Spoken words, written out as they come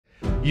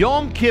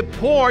Yom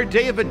Kippur,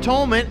 Day of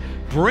Atonement,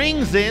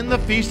 brings in the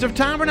Feast of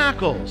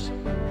Tabernacles.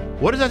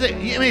 What does that say?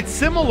 I mean, it's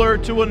similar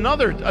to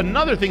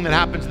another thing that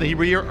happens in the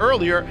Hebrew year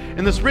earlier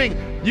in the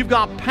spring. You've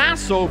got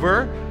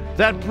Passover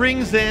that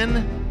brings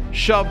in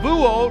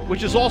Shavuot,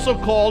 which is also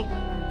called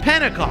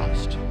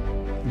Pentecost.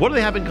 What do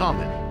they have in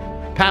common?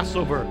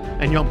 Passover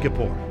and Yom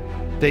Kippur.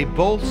 They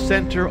both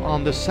center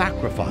on the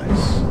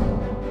sacrifice.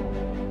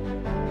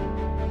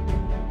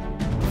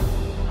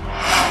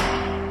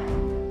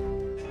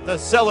 The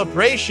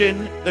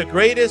celebration, the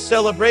greatest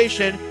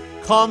celebration,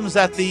 comes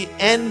at the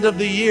end of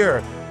the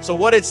year. So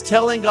what it's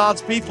telling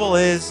God's people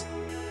is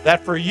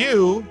that for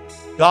you,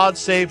 God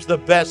saves the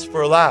best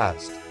for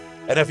last.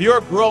 And if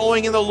you're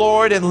growing in the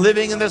Lord and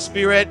living in the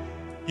Spirit,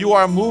 you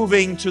are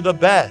moving to the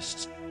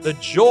best. The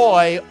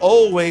joy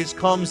always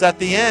comes at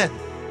the end.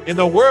 In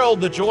the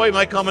world, the joy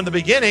might come in the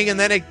beginning and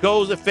then it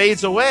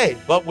fades away.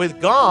 But with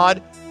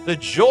God, the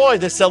joy,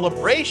 the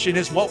celebration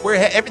is what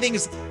everything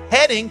is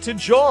heading to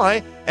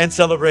joy and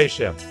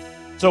celebration.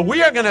 So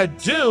we are going to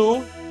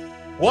do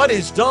what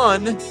was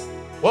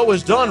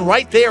done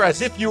right there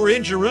as if you were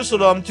in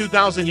Jerusalem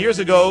 2,000 years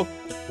ago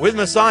with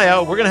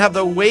Messiah. We're going to have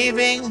the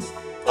waving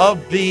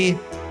of the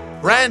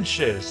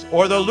branches,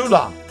 or the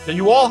lulav. So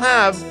you all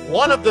have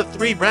one of the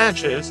three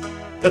branches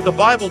that the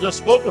Bible just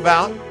spoke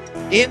about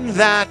in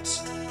that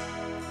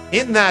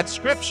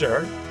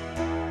scripture.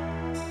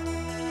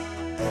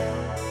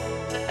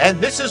 And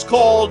this is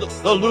called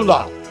the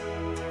lulav.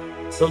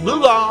 The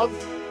lulav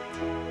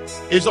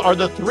are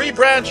the three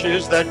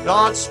branches that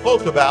God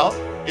spoke about.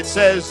 It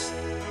says,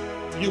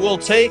 you will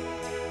take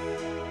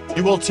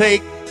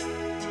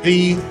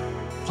the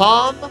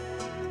palm.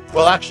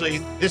 Well, actually,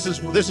 this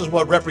is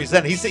what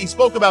represented. He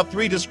spoke about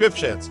three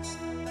descriptions.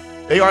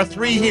 They are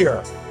three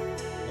here.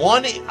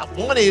 One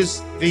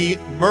is the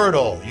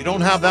myrtle. You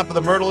don't have that, but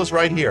the myrtle is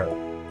right here.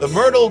 The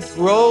myrtle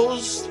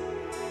grows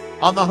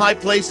on the high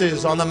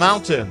places, on the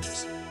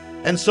mountains.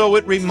 And so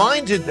it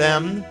reminded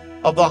them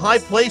of the high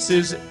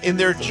places in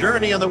their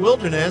journey in the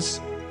wilderness,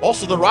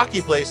 also the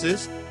rocky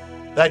places,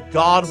 that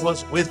God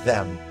was with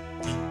them.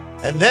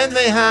 And then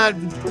they had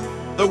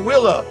the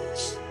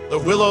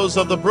willows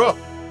of the brook,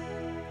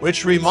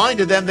 which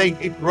reminded them,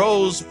 it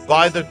grows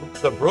by the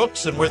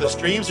brooks and where the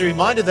streams. It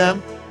reminded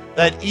them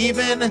that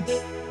even in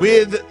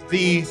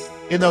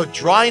the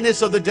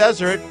dryness of the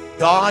desert,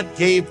 God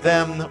gave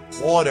them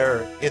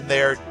water in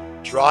their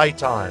dry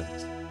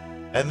times.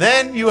 And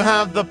then you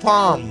have the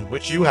palm,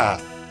 which you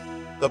have.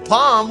 The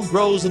palm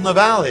grows in the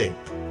valley.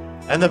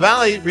 And the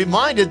valley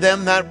reminded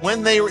them that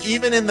when they were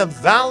even in the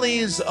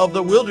valleys of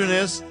the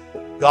wilderness,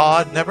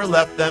 God never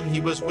left them.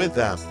 He was with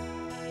them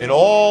in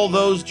all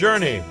those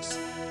journeys.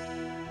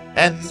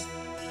 And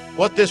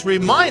what this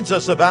reminds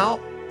us about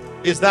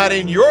is that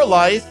in your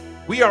life,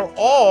 we are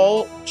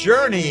all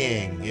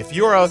journeying. If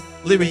you are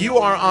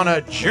on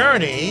a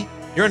journey,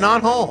 you're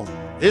not home.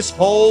 This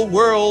whole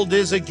world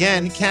is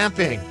again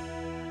camping.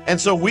 And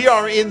so we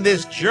are in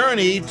this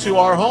journey to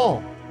our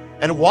home.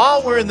 And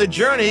while we're in the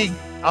journey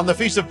on the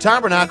Feast of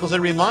Tabernacles, it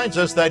reminds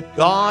us that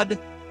God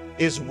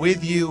is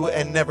with you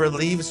and never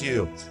leaves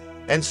you.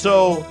 And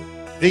so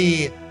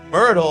the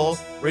myrtle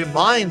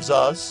reminds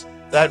us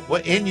that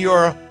in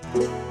your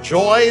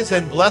joys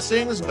and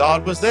blessings,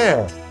 God was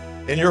there.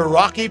 In your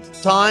rocky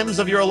times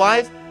of your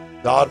life,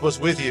 God was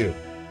with you.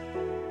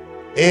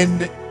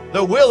 In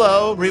the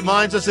willow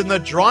reminds us in the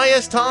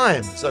driest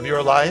times of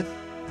your life,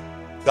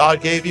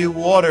 God gave you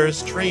water,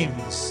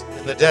 streams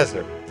in the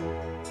desert.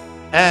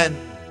 And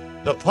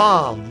the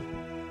palm,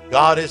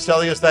 God is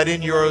telling us that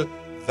in your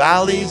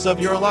valleys of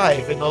your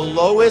life, in the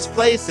lowest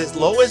places,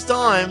 lowest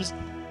times,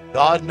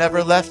 God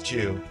never left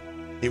you.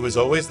 He was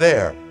always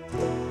there.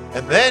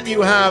 And then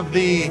you have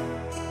the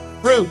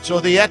fruit,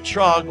 or the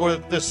etrog, or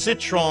the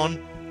citron,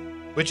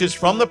 which is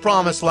from the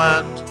promised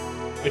land,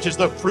 which is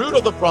the fruit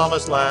of the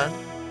promised land.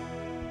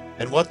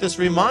 And what this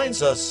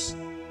reminds us,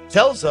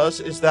 tells us,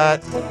 is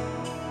that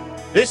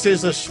this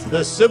is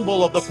the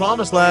symbol of the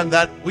promised land,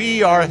 that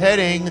we are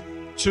heading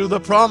to the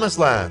promised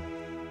land.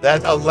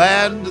 That a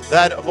land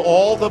that of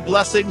all the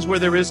blessings where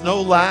there is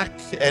no lack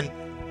and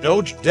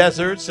no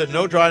deserts and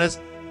no dryness,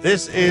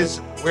 this is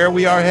where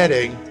we are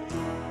heading,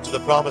 to the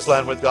promised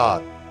land with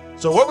God.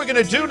 So what we're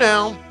going to do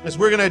now is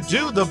we're going to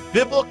do the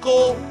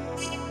biblical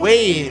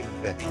wave.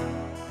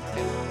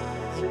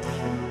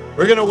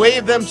 We're going to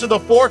wave them to the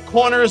four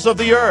corners of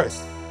the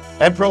earth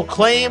and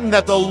proclaim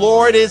that the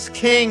Lord is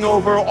king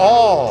over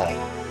all.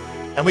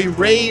 And we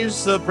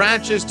raise the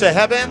branches to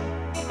heaven,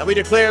 and we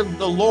declare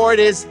the Lord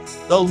is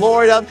the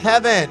Lord of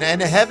heaven.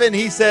 And heaven,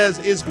 he says,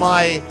 is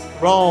my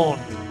throne.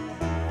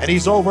 And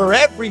he's over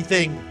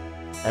everything.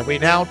 And we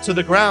now to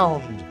the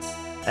ground.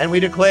 And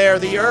we declare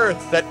the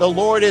earth, that the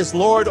Lord is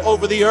Lord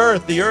over the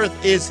earth. The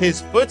earth is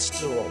his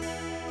footstool.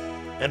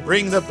 And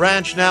bring the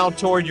branch now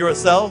toward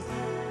yourself.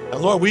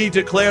 And Lord, we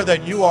declare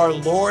that you are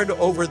Lord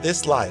over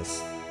this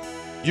life.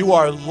 You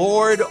are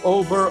Lord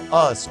over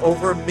us,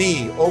 over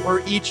me,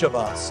 over each of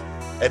us.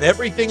 And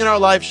everything in our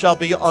life shall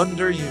be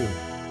under you.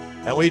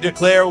 And we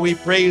declare, we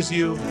praise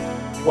you.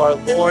 You are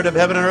Lord of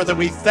heaven and earth. And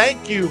we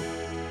thank you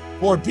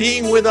for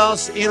being with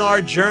us in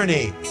our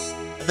journey,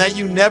 and that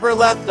you never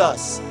left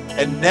us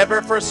and never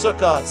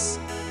forsook us,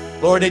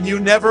 Lord, and you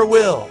never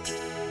will.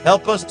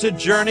 Help us to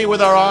journey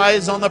with our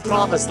eyes on the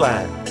promised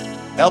land.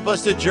 Help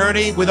us to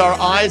journey with our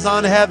eyes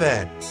on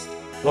heaven,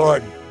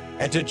 Lord,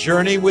 and to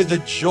journey with the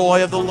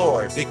joy of the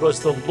Lord, because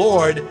the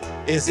Lord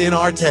is in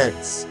our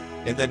tents.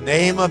 In the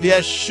name of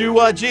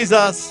Yeshua,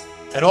 Jesus,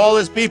 and all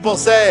his people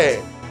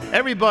say,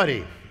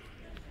 everybody,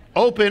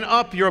 open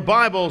up your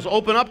Bibles,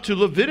 open up to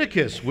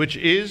Leviticus, which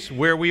is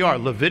where we are,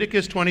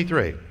 Leviticus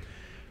 23,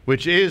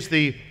 which is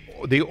the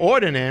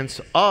ordinance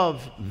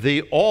of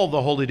all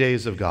the holy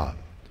days of God.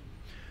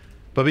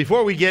 But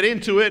before we get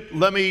into it,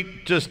 let me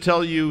just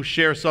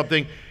share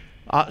something.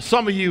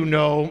 Some of you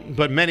know,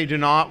 but many do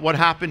not, what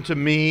happened to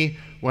me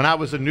when I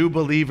was a new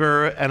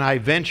believer and I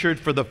ventured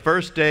for the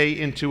first day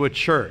into a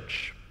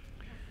church.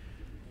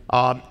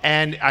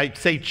 And I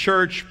say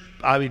church,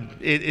 I mean,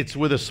 it's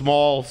with a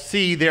small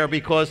c there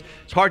because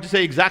it's hard to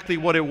say exactly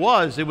what it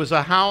was. It was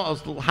a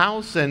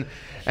house and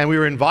we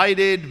were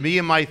invited, me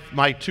and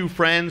my two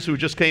friends who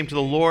just came to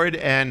the Lord,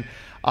 and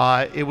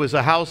it was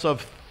a house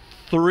of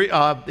three.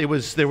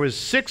 There was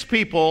 6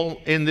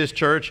 people in this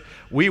church.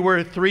 We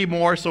were 3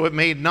 more, so it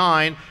made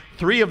 9.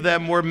 3 of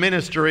them were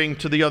ministering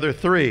to the other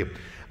 3.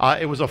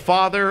 It was a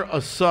father,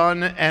 a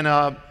son, and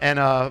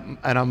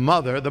a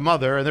mother,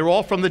 and they were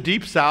all from the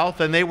Deep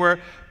South, and they were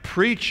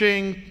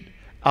preaching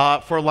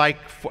at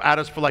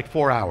us for like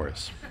 4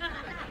 hours.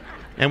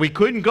 And we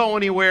couldn't go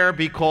anywhere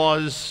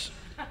because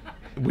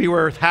we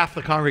were half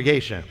the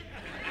congregation.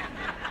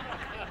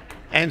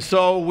 And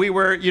so we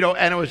were,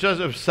 and it was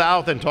just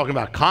South and talking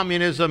about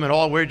communism and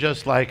all. We're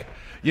just like,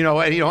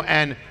 I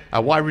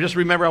just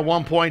remember at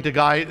one point the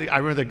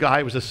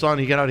guy was the son.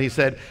 He got out. He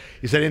said,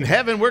 in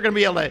heaven we're going to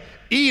be able to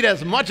eat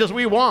as much as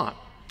we want.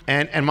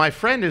 And my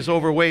friend is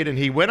overweight, and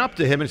he went up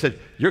to him and said,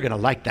 "You're going to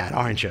like that,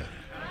 aren't you?"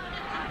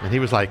 And he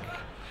was like,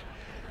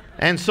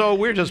 and so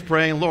we're just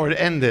praying, Lord,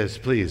 end this,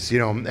 please,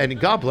 And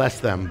God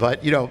bless them.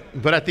 But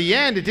at the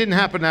end, it didn't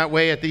happen that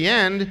way. At the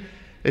end,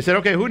 they said,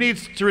 okay, who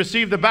needs to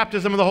receive the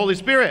baptism of the Holy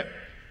Spirit?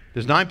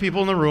 There's 9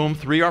 people in the room,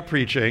 3 are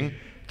preaching,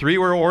 3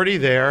 were already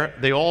there.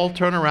 They all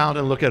turn around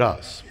and look at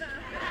us.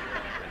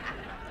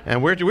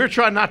 And we're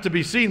trying not to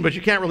be seen, but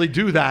you can't really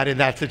do that in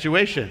that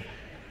situation.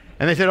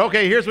 And they said,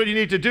 okay, here's what you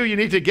need to do. You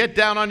need to get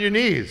down on your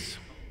knees.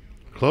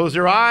 Close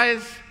your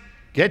eyes,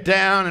 get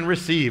down and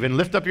receive, and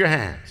lift up your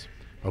hands.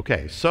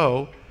 Okay,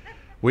 so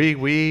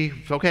we're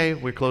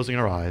closing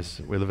our eyes.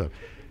 We live up.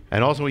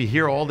 And also we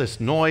hear all this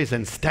noise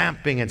and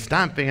stamping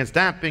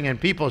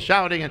and people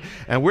shouting,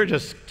 and we're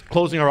just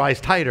closing our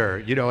eyes tighter,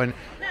 and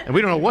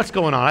we don't know what's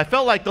going on. I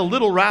felt like the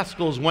Little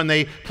Rascals when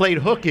they played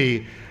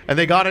hooky and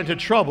they got into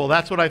trouble.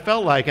 That's what I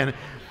felt like. And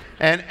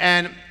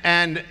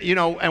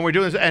we're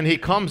doing this, and he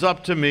comes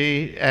up to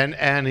me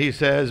and he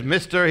says,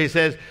 "Mister," he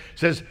says,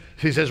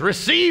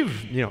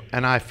 "receive,"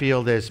 and I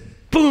feel this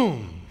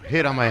boom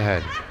hit on my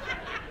head.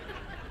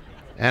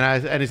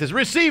 And he says,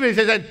 "Receive it." He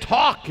says, "And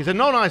talk." He said,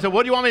 "No." I said,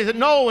 "What do you want me?" He said,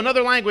 "No,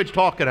 another language,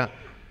 talk." And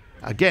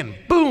again,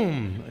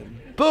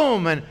 boom,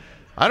 boom, and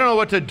I don't know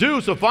what to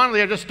do. So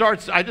finally, I just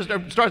start. I said,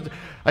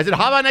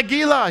 "Hava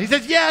Nagila." He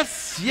says,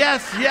 "Yes,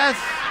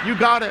 you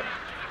got it."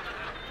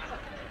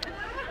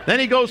 Then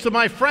he goes to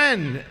my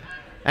friend,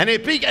 and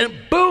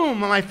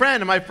boom, my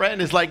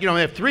friend is like, I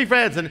have 3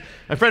 friends, and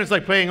my friend is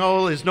like praying,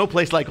 "Oh, there's no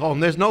place like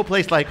home. There's no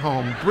place like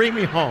home. Bring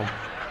me home."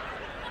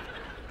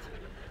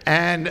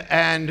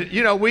 And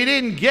we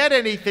didn't get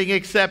anything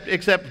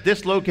except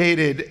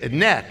dislocated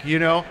neck,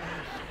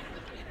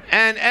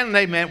 And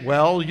they meant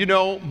well,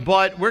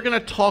 but we're going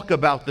to talk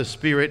about the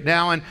Spirit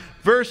now. And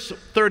verse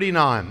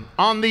 39,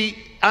 on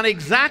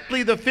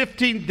exactly the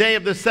 15th day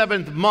of the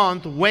 7th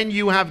month, when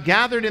you have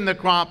gathered in the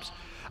crops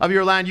of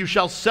your land, you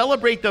shall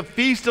celebrate the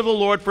feast of the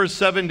Lord for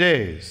 7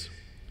 days.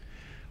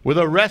 With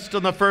a rest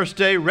on the first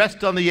day,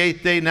 rest on the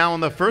 8th day. Now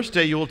on the first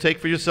day you will take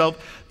for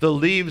yourself the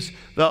leaves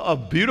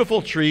of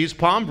beautiful trees,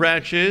 palm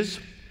branches,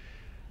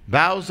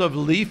 boughs of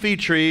leafy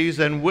trees,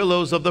 and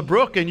willows of the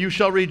brook, and you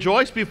shall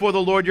rejoice before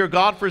the Lord your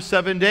God for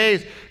 7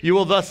 days. You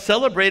will thus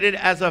celebrate it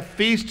as a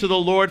feast to the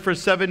Lord for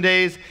 7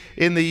 days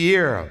in the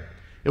year.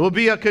 It will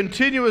be a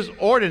continuous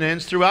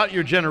ordinance throughout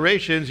your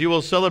generations. You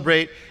will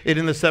celebrate it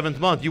in the 7th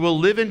month. You will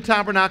live in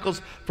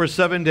tabernacles for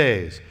 7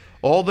 days.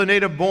 All the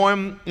native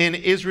born in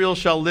Israel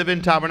shall live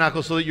in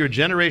tabernacles, so that your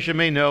generation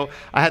may know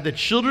I had the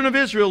children of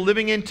Israel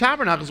living in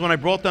tabernacles when I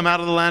brought them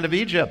out of the land of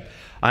Egypt.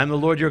 I am the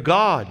Lord your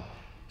God.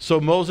 So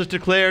Moses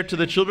declared to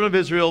the children of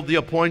Israel the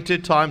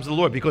appointed times of the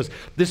Lord, because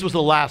this was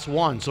the last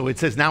one. So it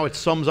says now it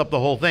sums up the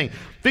whole thing.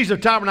 Feast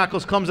of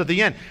Tabernacles comes at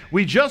the end.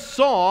 We just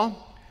saw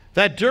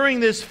that during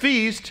this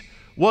feast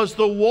was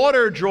the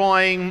water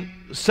drawing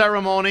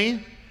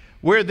ceremony,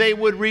 where they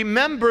would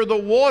remember the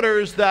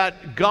waters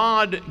that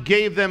God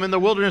gave them in the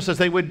wilderness, as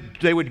they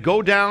would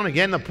go down,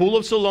 again, the pool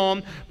of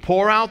Siloam,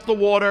 pour out the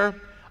water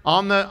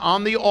on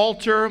the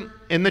altar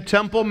in the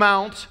Temple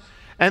Mount,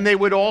 and they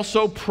would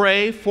also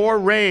pray for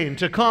rain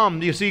to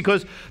come. You see,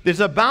 because there's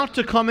about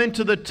to come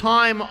into the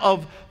time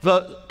of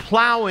the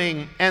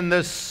plowing and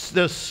the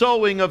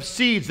sowing of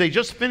seeds. They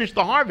just finished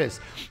the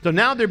harvest. So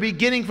now they're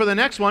beginning for the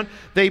next one.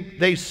 They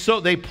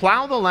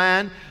plow the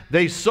land,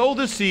 they sow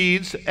the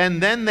seeds,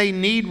 and then they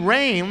need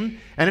rain.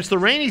 And it's the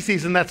rainy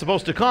season that's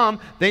supposed to come.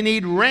 They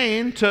need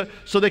rain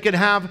so they can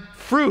have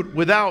fruit.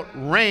 Without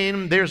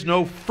rain, there's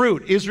no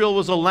fruit. Israel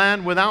was a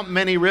land without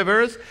many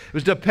rivers. It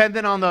was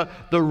dependent on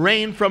the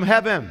rain from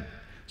heaven.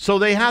 So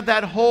they had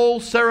that whole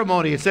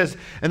ceremony. It says,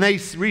 and they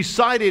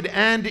recited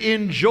and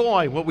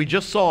enjoy what we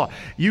just saw.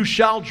 You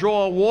shall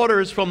draw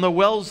waters from the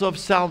wells of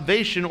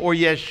salvation, or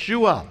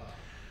Yeshua.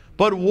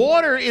 But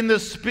water in the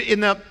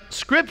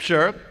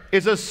scripture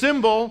is a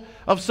symbol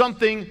of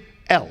something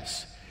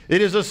else.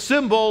 It is a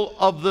symbol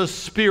of the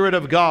Spirit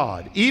of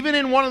God. Even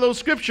in one of those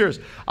scriptures,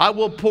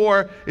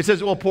 it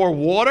says it will pour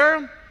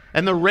water,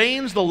 and the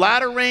rains, the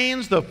latter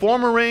rains, the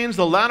former rains,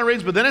 the latter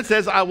rains. But then it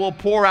says, I will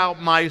pour out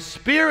my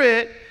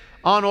Spirit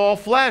on all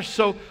flesh.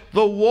 So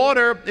the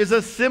water is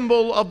a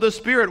symbol of the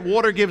Spirit.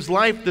 Water gives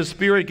life. The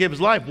Spirit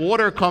gives life.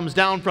 Water comes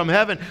down from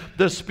heaven.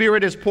 The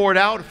Spirit is poured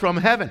out from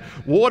heaven.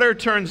 Water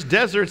turns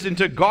deserts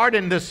into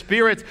garden. The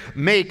spirits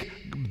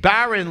make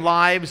barren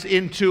lives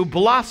into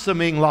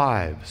blossoming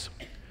lives.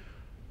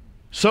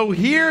 So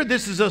here,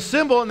 this is a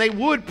symbol, and they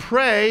would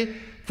pray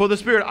for the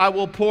Spirit. I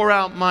will pour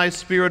out my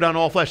Spirit on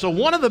all flesh. So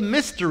one of the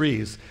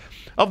mysteries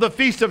of the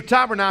Feast of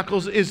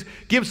Tabernacles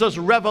gives us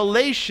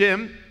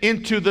revelation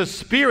into the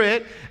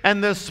Spirit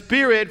and the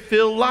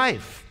Spirit-filled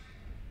life.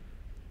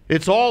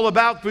 It's all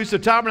about, Feast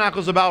of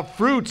Tabernacles, about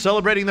fruit,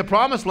 celebrating the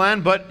Promised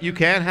Land, but you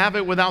can't have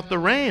it without the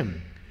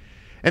rain.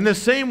 In the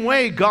same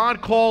way,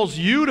 God calls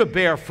you to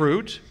bear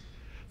fruit,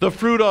 the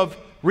fruit of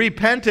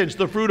repentance,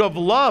 the fruit of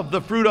love,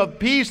 the fruit of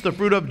peace, the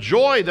fruit of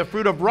joy, the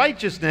fruit of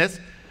righteousness,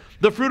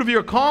 the fruit of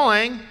your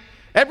calling.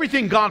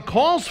 Everything God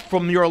calls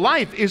from your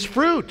life is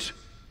fruit.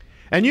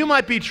 And you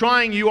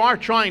are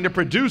trying to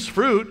produce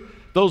fruit,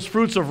 those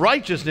fruits of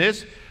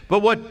righteousness. But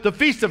what the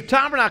Feast of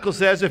Tabernacles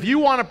says, if you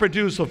want to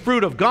produce a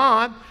fruit of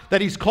God that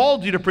He's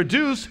called you to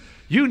produce,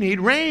 you need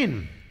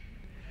rain.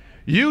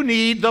 You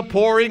need the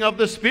pouring of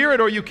the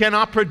Spirit, or you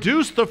cannot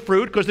produce the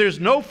fruit, because there's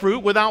no fruit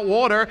without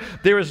water.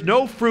 There is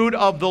no fruit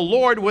of the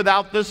Lord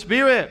without the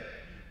Spirit.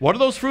 What are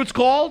those fruits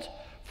called?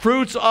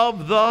 Fruits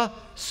of the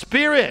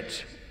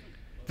Spirit.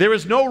 There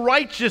is no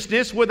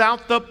righteousness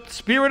without the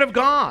Spirit of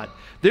God.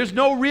 There's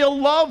no real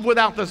love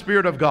without the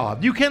Spirit of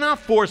God. You cannot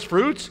force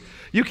fruits.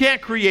 You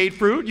can't create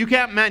fruit. You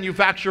can't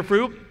manufacture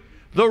fruit.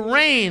 The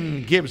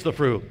rain gives the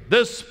fruit.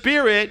 The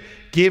Spirit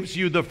gives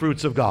you the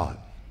fruits of God.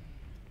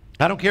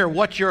 I don't care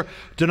what your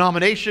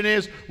denomination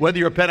is, whether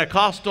you're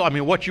Pentecostal,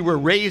 what you were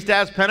raised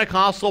as,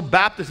 Pentecostal,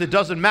 Baptist, it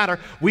doesn't matter.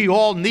 We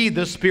all need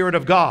the Spirit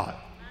of God.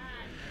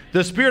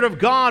 The Spirit of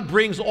God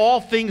brings all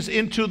things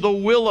into the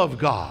will of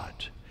God.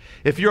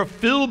 If you're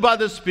filled by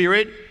the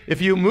Spirit,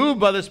 if you move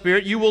by the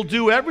Spirit, you will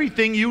do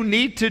everything you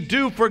need to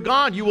do for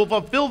God. You will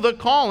fulfill the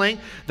calling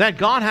that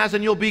God has,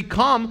 and you'll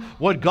become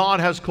what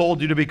God has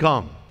called you to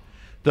become.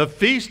 The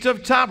Feast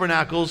of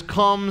Tabernacles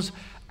comes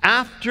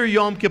after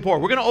Yom Kippur.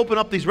 We're going to open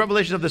up these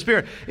revelations of the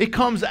Spirit. It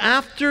comes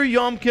after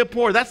Yom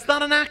Kippur. That's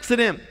not an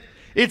accident.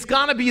 It's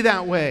got to be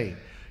that way.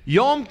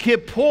 Yom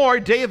Kippur,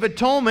 Day of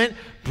Atonement,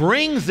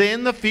 brings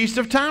in the Feast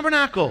of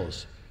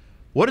Tabernacles.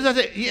 What does that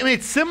say?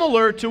 It's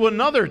similar to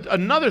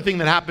another thing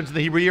that happens in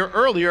the Hebrew year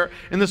earlier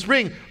in the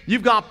spring.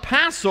 You've got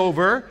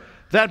Passover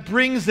that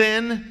brings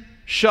in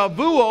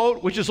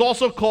Shavuot, which is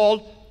also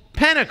called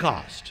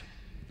Pentecost.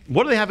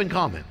 What do they have in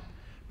common?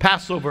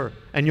 Passover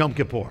and Yom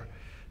Kippur.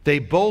 They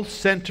both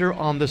center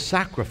on the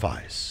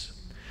sacrifice.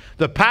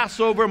 The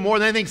Passover, more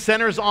than anything,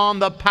 centers on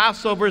the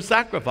Passover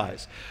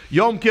sacrifice.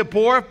 Yom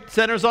Kippur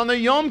centers on the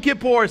Yom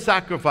Kippur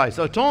sacrifice,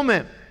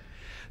 atonement.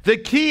 The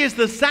key is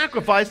the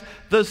sacrifice.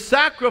 The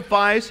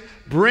sacrifice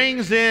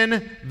brings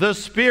in the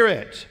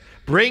Spirit,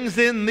 brings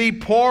in the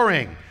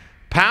pouring.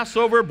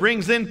 Passover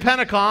brings in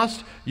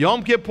Pentecost.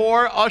 Yom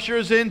Kippur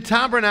ushers in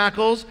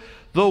Tabernacles.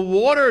 The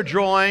water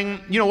drawing,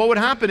 what would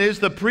happen is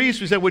the priest,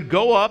 we said, would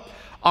go up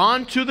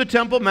onto the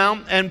Temple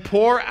Mount and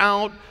pour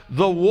out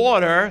the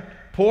water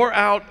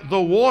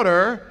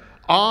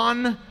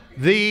on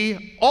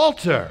the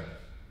altar.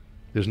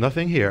 There's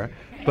nothing here,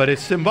 but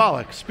it's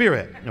symbolic,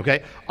 Spirit,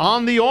 okay?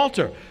 On the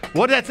altar.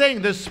 What is that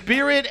saying? The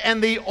Spirit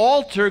and the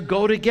altar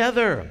go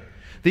together.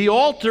 The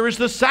altar is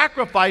the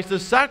sacrifice. The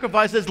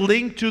sacrifice is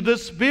linked to the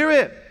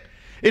Spirit.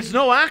 It's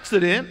no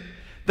accident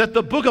that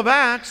the book of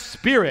Acts,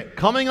 Spirit,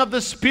 coming of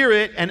the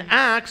Spirit, and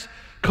Acts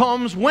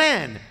comes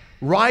when?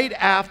 Right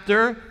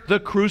after the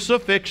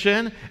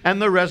crucifixion and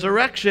the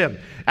resurrection.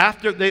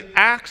 After the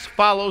Acts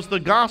follows the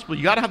gospel.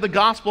 You got to have the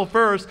gospel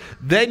first,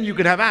 then you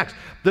can have Acts.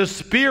 The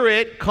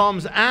Spirit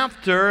comes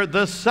after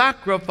the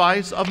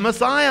sacrifice of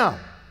Messiah.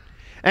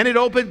 And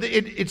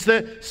it's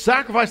the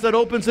sacrifice that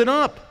opens it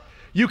up.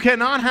 You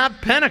cannot have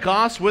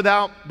Pentecost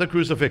without the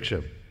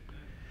crucifixion.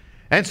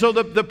 And so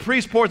the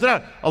priest pours it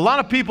out. A lot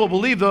of people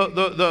believe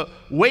the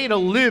way to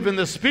live in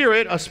the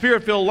Spirit, a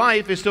Spirit-filled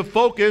life, is to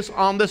focus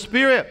on the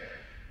Spirit.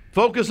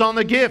 Focus on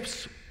the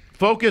gifts.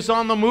 Focus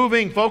on the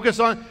moving. Focus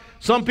on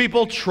Some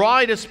people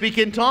try to speak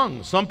in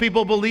tongues. Some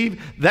people believe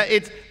that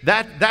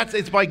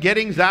it's by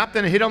getting zapped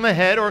and hit on the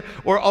head or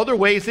other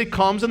ways it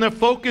comes, and their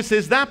focus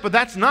is that, but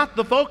that's not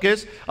the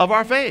focus of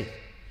our faith.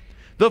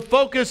 The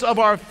focus of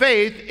our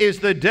faith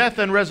is the death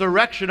and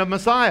resurrection of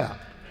Messiah.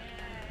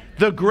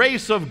 The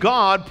grace of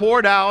God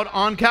poured out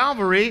on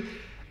Calvary,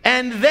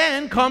 and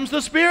then comes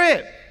the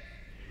Spirit.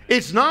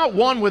 It's not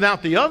one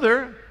without the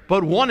other,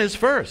 but one is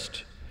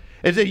first.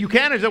 Is that you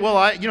can't say, well,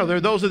 there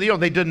are those of the,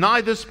 they deny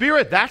the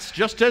Spirit. That's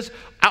just as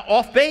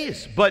off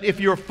base. But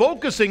if you're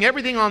focusing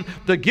everything on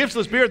the gifts of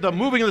the Spirit, the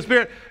moving of the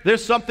Spirit,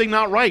 there's something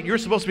not right. You're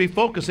supposed to be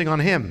focusing on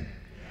Him,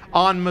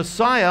 on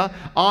Messiah,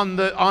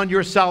 on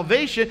your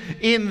salvation.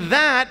 In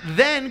that,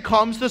 then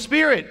comes the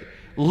Spirit.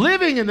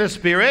 Living in the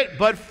Spirit,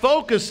 but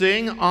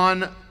focusing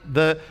on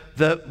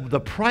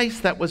the price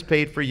that was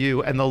paid for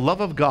you and the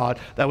love of God,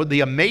 that was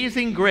the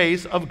amazing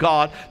grace of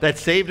God that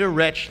saved a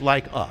wretch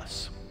like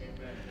us.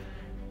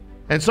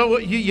 And so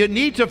you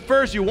need to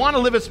first, you want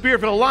to live a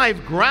Spirit-filled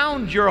life,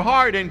 ground your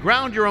heart and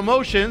ground your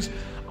emotions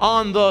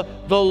on the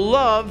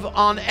love,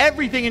 on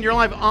everything in your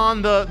life,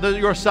 on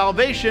your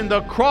salvation,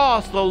 the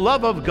cross, the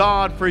love of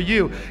God for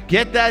you.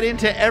 Get that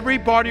into every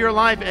part of your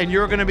life, and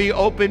you're going to be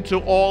open to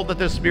all that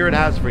the Spirit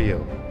has for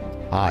you.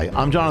 Hi,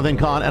 I'm Jonathan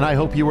Cahn, and I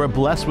hope you were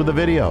blessed with the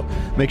video.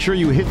 Make sure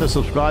you hit the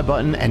subscribe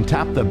button and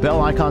tap the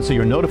bell icon so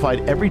you're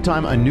notified every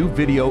time a new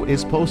video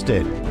is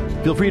posted.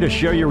 Feel free to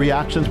share your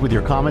reactions with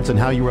your comments and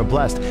how you were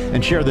blessed,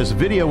 and share this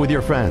video with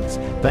your friends.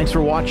 Thanks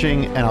for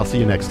watching, and I'll see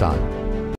you next time.